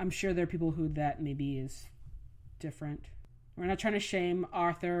 I'm sure there are people who that maybe is different. We're not trying to shame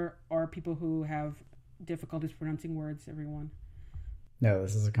Arthur or people who have difficulties pronouncing words, everyone. No,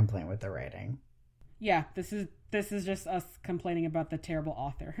 this is a complaint with the writing. Yeah, this is just us complaining about the terrible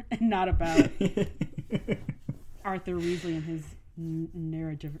author and not about Arthur Weasley and his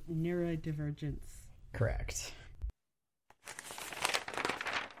neurodivergence. Correct.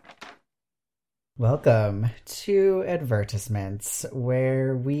 Welcome to Advertisements,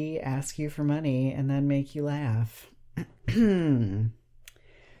 where we ask you for money and then make you laugh.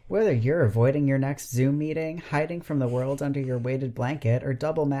 Whether you're avoiding your next Zoom meeting, hiding from the world under your weighted blanket, or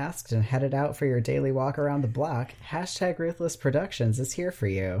double masked and headed out for your daily walk around the block, #Ruthless Productions is here for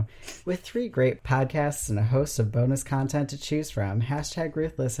you. With 3 great podcasts and a host of bonus content to choose from,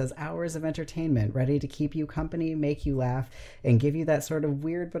 #Ruthless has hours of entertainment ready to keep you company, make you laugh, and give you that sort of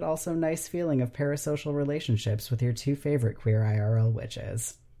weird but also nice feeling of parasocial relationships with your 2 favorite queer IRL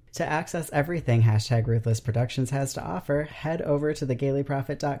witches. To access everything #Ruthless Productions has to offer, head over to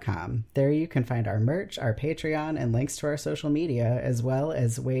thegaylyprophet.com. There you can find our merch, our Patreon, and links to our social media, as well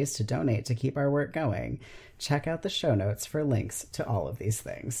as ways to donate to keep our work going. Check out the show notes for links to all of these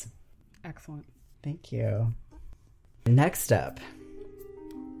things. Excellent. Thank you. Next up,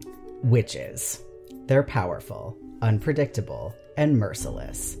 witches. They're powerful, unpredictable, and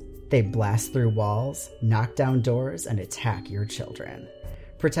merciless. They blast through walls, knock down doors, and attack your children.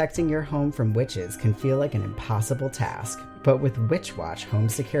 Protecting your home from witches can feel like an impossible task, but with Witch Watch home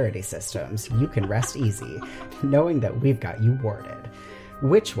security systems, you can rest easy, knowing that we've got you warded.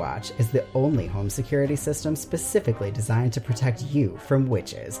 Witch Watch is the only home security system specifically designed to protect you from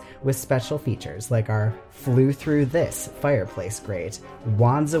witches, with special features like our Flew Through This fireplace grate,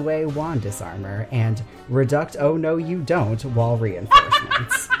 Wands Away wand disarmor, and Reduct Oh No You Don't wall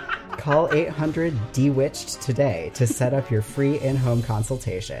reinforcements. Call 800-DWITCHED today to set up your free in-home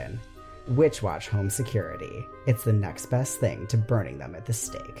consultation. Witch Watch Home Security. It's the next best thing to burning them at the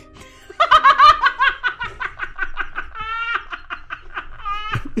stake.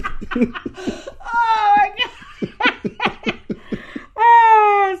 Oh my god!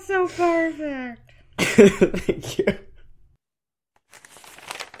 Oh, it's so perfect. Thank you.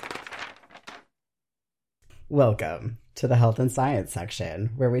 Welcome to the health and science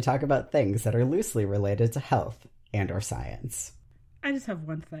section, where we talk about things that are loosely related to health and or science. I just have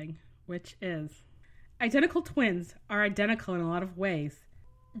one thing, which is identical twins are identical in a lot of ways.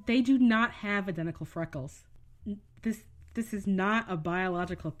 They do not have identical freckles. This is not a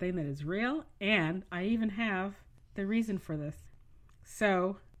biological thing that is real, and I even have the reason for this.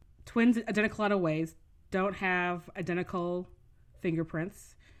 So, twins identical in a lot of ways don't have identical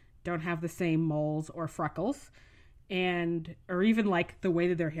fingerprints, don't have the same moles or freckles, or even like the way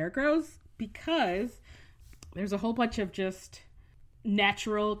that their hair grows, because there's a whole bunch of just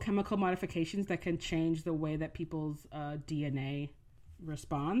natural chemical modifications that can change the way that people's DNA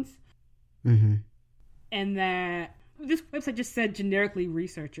responds. Mm-hmm. And that this website just said generically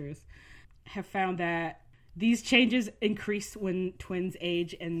researchers have found that these changes increase when twins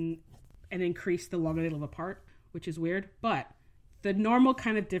age and increase the longer they live apart, which is weird. But the normal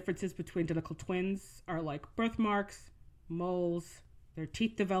kind of differences between identical twins are like birthmarks, moles, their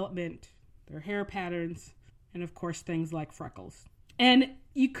teeth development, their hair patterns, and of course things like freckles. And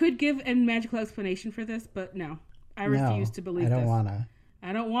you could give a magical explanation for this, but no. I refuse to believe this.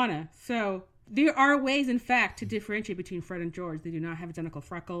 I don't wanna. So there are ways, in fact, to differentiate between Fred and George. They do not have identical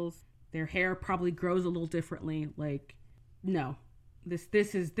freckles. Their hair probably grows a little differently. Like, no. This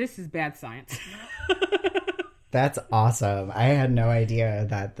is bad science. That's awesome. I had no idea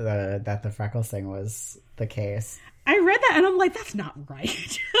that the freckles thing was the case. I read that and I'm like, that's not right.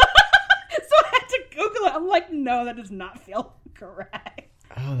 So I had to Google it. I'm like, no, that does not feel correct.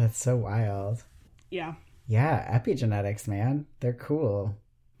 Oh, that's so wild. Yeah. Yeah, epigenetics, man. They're cool.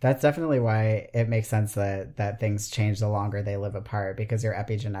 That's definitely why it makes sense that things change the longer they live apart, because your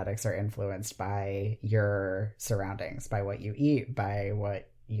epigenetics are influenced by your surroundings, by what you eat, by what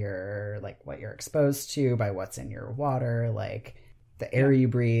you're exposed to, by what's in your water, like the air you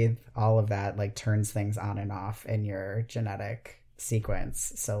breathe, all of that like turns things on and off in your genetic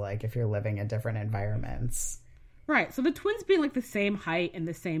sequence. So like if you're living in different environments. Right. So the twins being like the same height and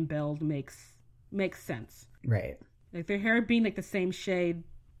the same build makes sense. Right. Like their hair being like the same shade,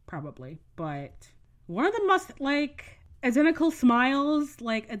 probably. But one of them must like identical smiles,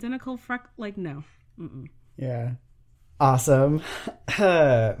 like identical like no. Mm-mm. Yeah. Awesome.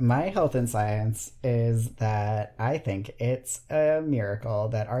 My health and science is that I think it's a miracle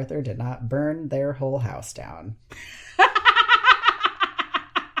that Arthur did not burn their whole house down.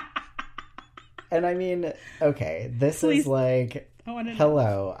 And I mean, okay, this is like,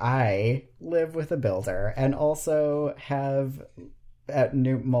 hello, I live with a builder and also have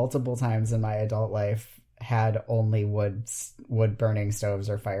multiple times in my adult life had only wood burning stoves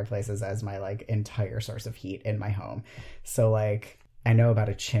or fireplaces as my like entire source of heat in my home. So like I know about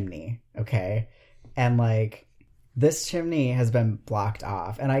a chimney, okay? And like this chimney has been blocked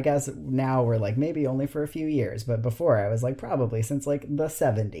off, and I guess now we're like maybe only for a few years, but before I was like probably since like the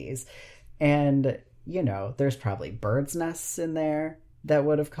 70s. And you know, there's probably birds' nests in there that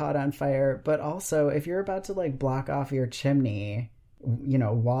would have caught on fire, but also if you're about to like block off your chimney, you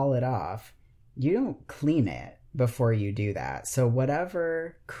know, wall it off, you don't clean it before you do that. So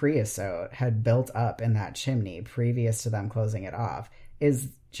whatever creosote had built up in that chimney previous to them closing it off is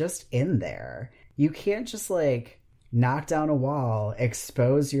just in there. You can't just like knock down a wall,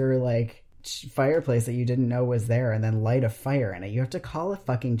 expose your like fireplace that you didn't know was there, and then light a fire in it. You have to call a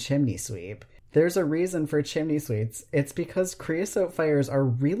fucking chimney sweep. There's a reason for chimney sweeps. It's because creosote fires are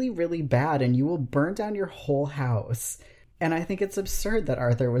really, really bad and you will burn down your whole house. And I think it's absurd that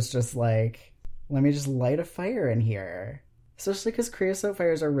Arthur was just like, let me just light a fire in here. Especially because creosote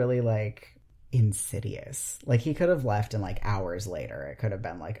fires are really, like, insidious. Like, he could have left and, like, hours later, it could have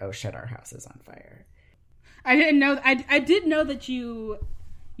been like, oh shit, our house is on fire. I didn't know. I did know that you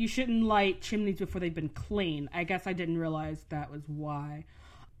shouldn't light chimneys before they've been cleaned. I guess I didn't realize that was why.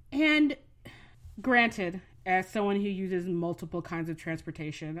 And granted, as someone who uses multiple kinds of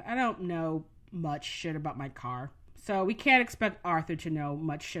transportation, I don't know much shit about my car. So we can't expect Arthur to know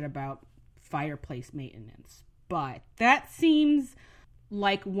much shit about fireplace maintenance. But that seems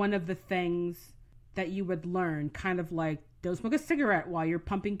like one of the things that you would learn, kind of like don't smoke a cigarette while you're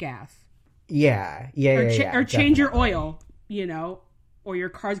pumping gas. Yeah. Or change your oil, you know, or your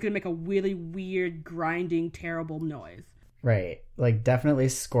car's going to make a really weird, grinding, terrible noise. Right. Like definitely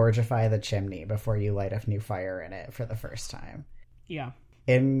scourgify the chimney before you light a new fire in it for the first time. Yeah.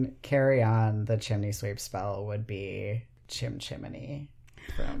 In Carry On, the chimney sweep spell would be Chimney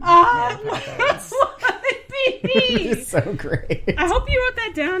from Mary Poppins. It's so great. I hope you wrote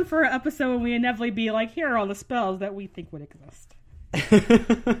that down for an episode when we inevitably be like, here are all the spells that we think would exist.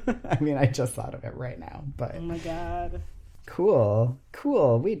 I mean, I just thought of it right now, but... Oh my god. Cool.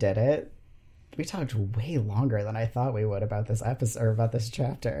 We did it. We talked way longer than I thought we would about this episode, or about this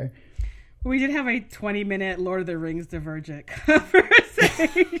chapter. We did have a 20-minute Lord of the Rings Divergent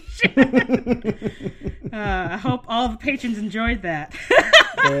conversation. I hope all the patrons enjoyed that.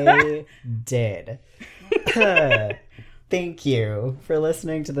 They did. Thank you for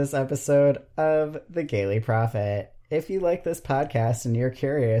listening to this episode of The Gaily Prophet. If you like this podcast and you're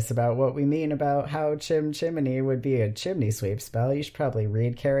curious about what we mean about how chimney would be a chimney sweep spell, you should probably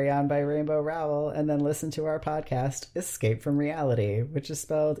read Carry On by Rainbow Rowell and then listen to our podcast, Escape from Reality, which is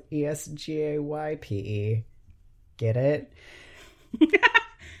spelled ESGAYPE. Get it?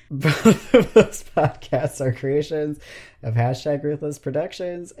 Both of those podcasts are creations of #Ruthless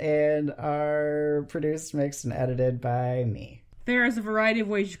Productions and are produced, mixed, and edited by me. There is a variety of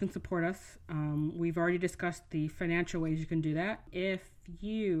ways you can support us. We've already discussed the financial ways you can do that. If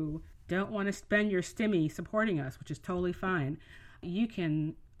you don't want to spend your stimmy supporting us, which is totally fine, you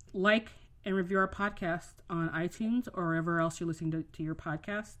can like and review our podcast on iTunes or wherever else you're listening to your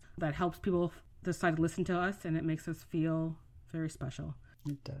podcast. That helps people decide to listen to us, and it makes us feel very special.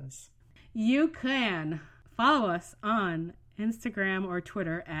 It does. You can follow us on Instagram or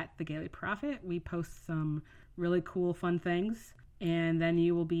Twitter at The Gaily Prophet. We post some really cool, fun things, and then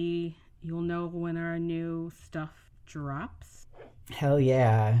you'll know when our new stuff drops. Hell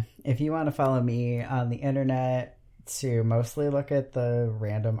yeah. If you want to follow me on the internet to mostly look at the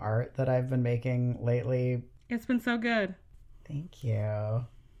random art that I've been making lately. It's been so good. Thank you.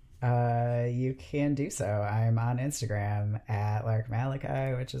 You can do so. I'm on Instagram at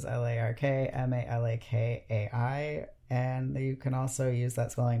Larkmalakai, which is LARKMALAKAI. And you can also use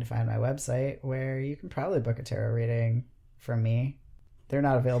that spelling to find my website, where you can probably book a tarot reading from me. They're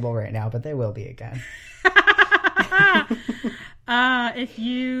not available right now, but they will be again. If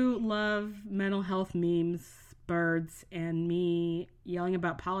you love mental health memes, birds, and me yelling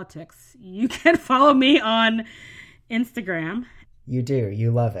about politics, you can follow me on Instagram. You do.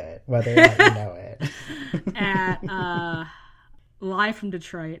 You love it, whether or not you know it. At Live from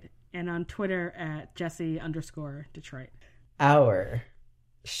Detroit, and on Twitter at Jessie_Detroit. Our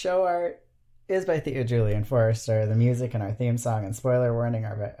show art is by Thea Julian Forrester. The music and our theme song and spoiler warning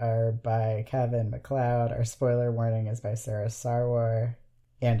are by Kevin MacLeod. Our spoiler warning is by Sarah Sarwar.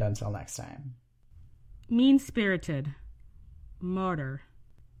 And until next time. Mean-spirited. Martyr.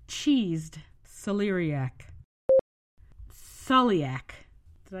 Cheesed. Celeriac. Suliac.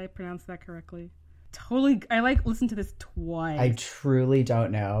 Did I pronounce that correctly? Totally. I listened to this twice. I truly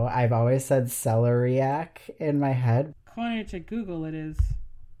don't know. I've always said celeriac in my head. According to Google, it is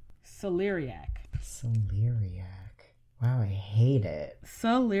celeriac. Celeriac. Wow, I hate it.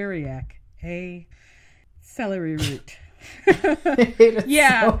 Celeriac. A celery root. I hate it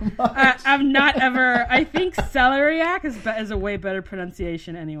so much. I've not ever. I think celeriac is a way better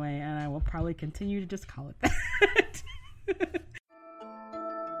pronunciation anyway, and I will probably continue to just call it that.